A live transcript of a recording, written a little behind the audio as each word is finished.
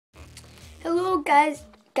Guys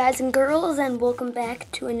and girls, and welcome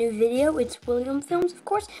back to a new video. It's William Films, of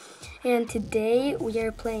course, and today we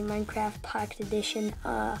are playing Minecraft Pocket Edition.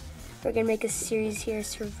 We're gonna make a series here,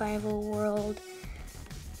 Survival World,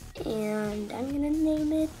 and I'm gonna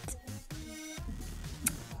name it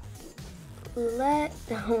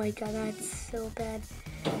oh my god, that's so bad.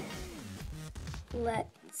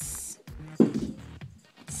 Let's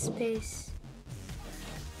space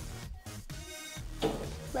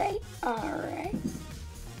play. Alright.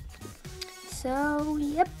 So,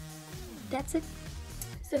 yep, that's it.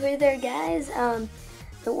 So hey there, guys.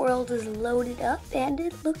 The world is loaded up and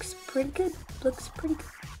it looks pretty good.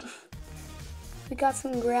 We got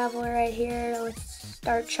some gravel right here. Let's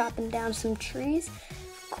start chopping down some trees.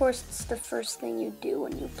 Of course, it's the first thing you do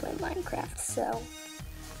when you play Minecraft, so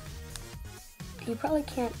you probably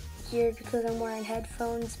can't hear it because I'm wearing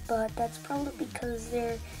headphones, but that's probably because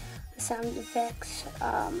the sound effects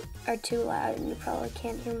are too loud and you probably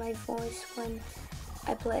can't hear my voice when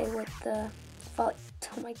I play with the volume.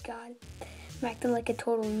 Oh my god, I'm acting like a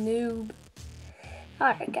total noob.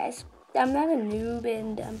 Alright guys, I'm not a noob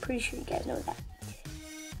and I'm pretty sure you guys know that.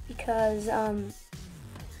 Because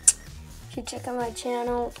if you check out my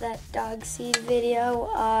channel, that dog seed video,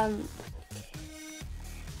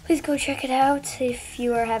 please go check it out if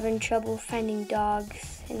you are having trouble finding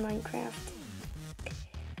dogs in Minecraft.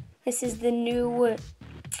 This is the new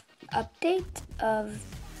update of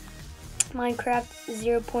Minecraft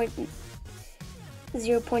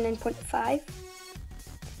 0.9.5.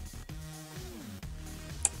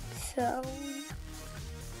 So,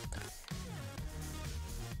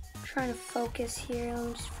 I'm trying to focus here. Let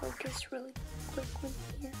me just focus really quickly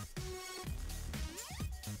here.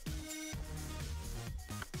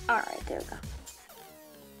 Alright, there we go.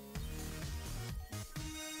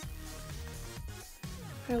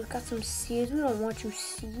 We've got some seeds. We don't want your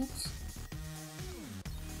seeds.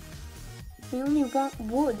 We only want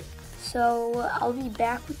wood. So I'll be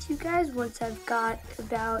back with you guys once I've got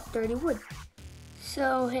about 30 wood.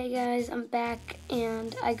 So hey guys, I'm back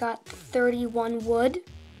and I got 31 wood.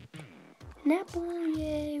 An apple,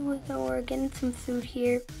 yay, we're getting some food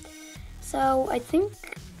here. So I think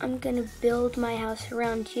I'm gonna build my house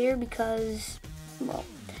around here because, well,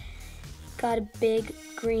 got a big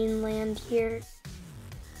green land here.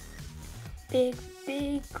 Big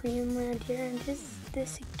green land here, and is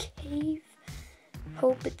this a cave?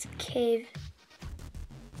 Hope it's a cave.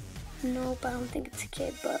 Nope, I don't think it's a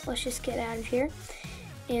cave, but let's just get out of here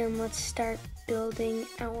and let's start building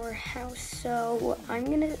our house. So I'm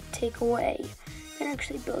gonna I'm gonna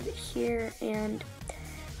actually build it here, and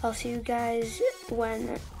I'll see you guys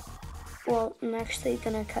when, well, I'm actually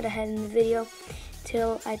gonna cut ahead in the video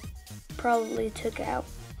till I probably took out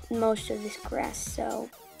most of this grass. So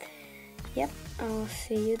yep, I'll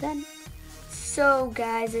see you then. So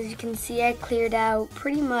guys, as you can see, I cleared out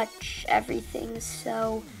pretty much everything.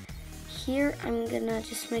 So here I'm gonna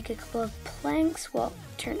just make a couple of planks. Well,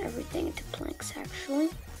 turn everything into planks actually.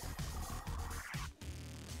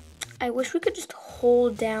 I wish we could just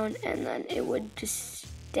hold down and then it would just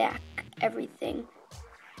stack everything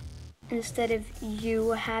instead of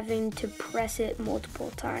you having to press it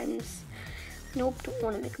multiple times. Nope, don't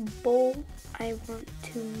want to make a bowl. I want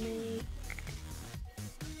to make,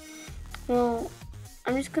 well,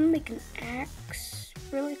 I'm just gonna make an axe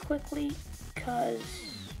really quickly because,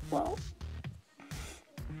 well,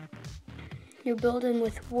 you're building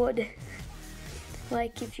with wood,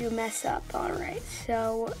 like if you mess up. Alright,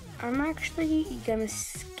 so I'm actually gonna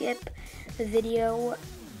skip the video.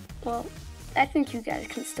 Well, I think you guys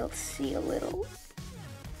can still see a little.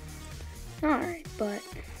 Alright, but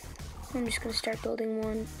I'm just gonna start building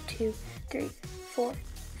 1, 2, 3, 4,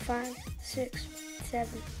 5, 6,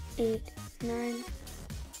 7, 8, 9.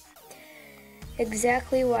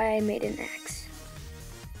 Exactly why I made an axe.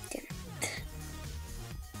 Damn it.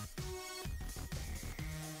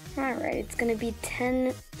 Alright, it's gonna be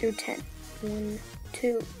 10 through 10. 1,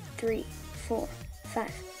 2, 3, 4,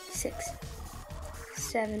 5, 6,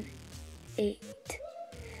 7, 8,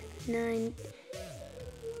 9,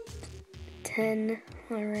 10.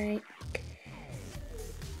 Alright.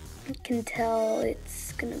 I can tell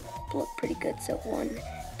it's gonna look pretty good. So 1,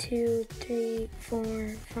 2, 3,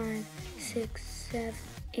 4, 5, 6, 7,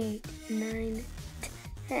 8, 9,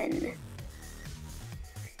 10.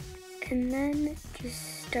 And then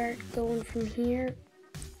just start going from here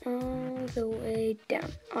all the way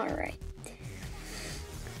down. Alright.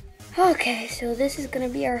 Okay, so this is gonna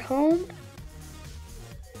be our home.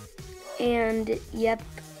 And yep,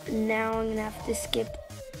 now I'm gonna have to skip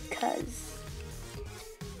because,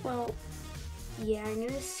 well, yeah, I'm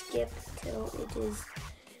gonna skip till it is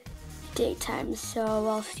daytime, so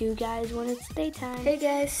I'll see you guys when it's daytime. Hey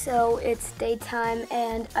guys, so it's daytime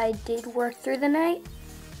and I did work through the night,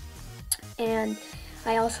 and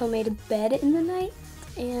I also made a bed in the night,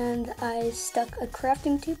 and I stuck a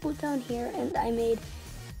crafting table down here, and I made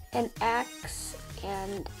an axe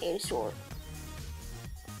and a sword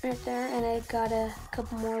right there, and I got a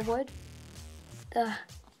couple more wood.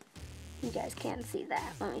 You guys can't see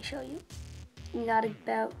that. Let me show you. We got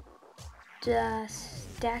about a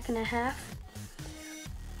stack and a half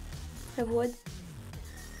of wood.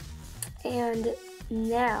 And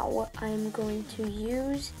now I'm going to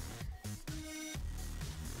use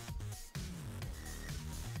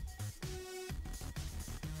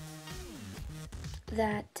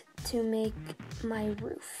that to make my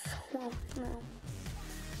roof. Well, no.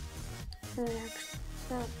 Actually,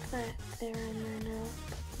 not that there and there,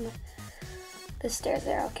 no. The stairs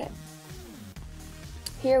there, okay.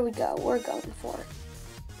 Here we go, we're going for it.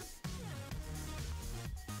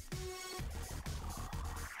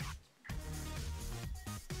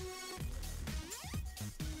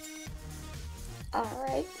 All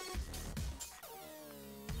right.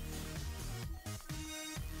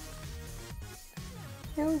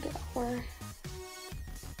 Here we go, we're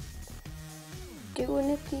doing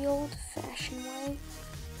it the old-fashioned way.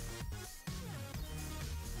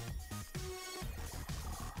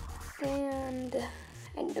 And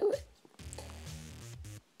I knew it.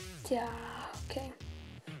 Yeah, okay.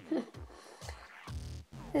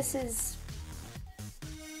 This is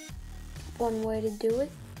one way to do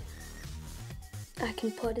it. I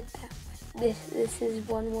can put it that way. This is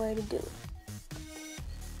one way to do it.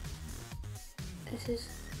 This is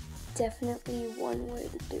definitely one way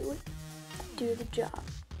to do it. Do the job.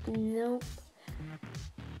 Nope.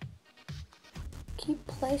 Keep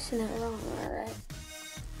placing it wrong, alright?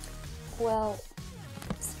 Well,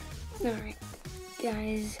 alright,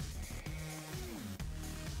 guys.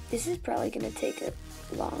 This is probably gonna take a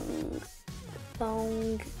long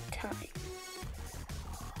time.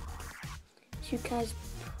 As you guys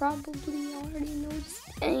probably already noticed,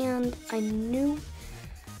 and I knew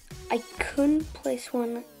I couldn't place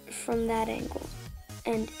one from that angle,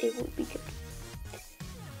 and it would be good.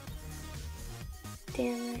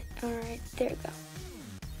 Damn it. Alright, there we go.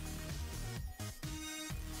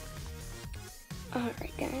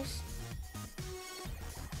 Alright, guys.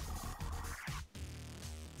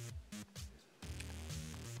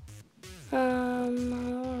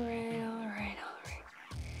 Alright.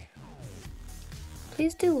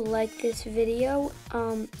 Please do like this video.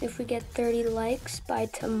 If we get 30 likes by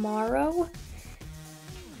tomorrow,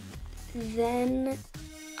 then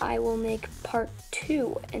I will make part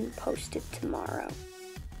 2 and post it tomorrow.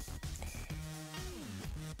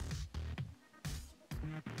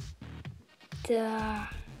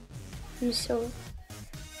 I'm so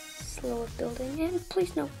slow at building, and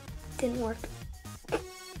please no, didn't work.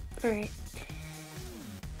 Alright.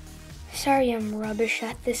 Sorry I'm rubbish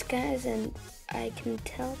at this, guys, and I can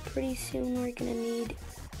tell pretty soon we're gonna need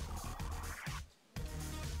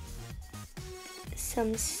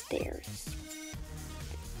some stairs.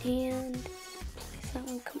 And please that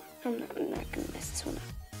one come on. I'm not gonna mess this one up.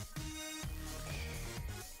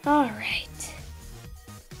 Alright.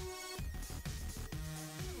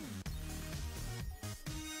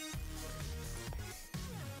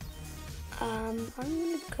 I'm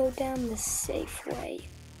gonna go down the safe way.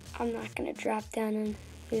 I'm not gonna drop down and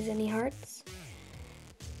lose any hearts.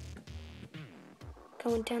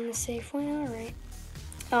 Going down the safe way, alright.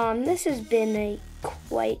 This has been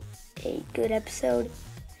quite a good episode.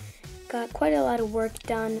 Got quite a lot of work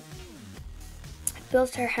done.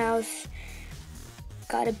 Built our house,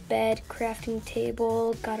 got a bed, crafting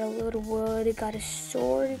table, got a load of wood, got a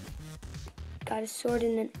sword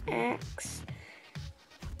and an axe.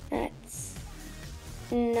 That's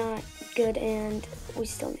not good, and we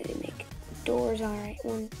still need to make doors. Alright,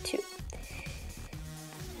 1, 2.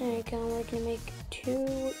 There we go, we're gonna make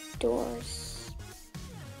 2 doors.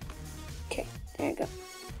 Okay, there we go.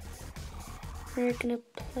 We're gonna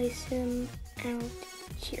place them out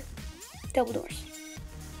here. Double doors.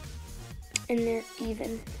 And they're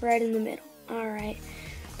even, right in the middle. Alright.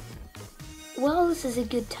 Well, this is a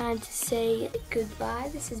good time to say goodbye.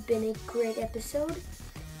 This has been a great episode.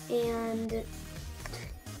 And,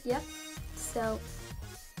 yep. So,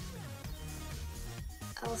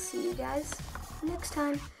 I'll see you guys next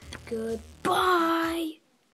time. Goodbye!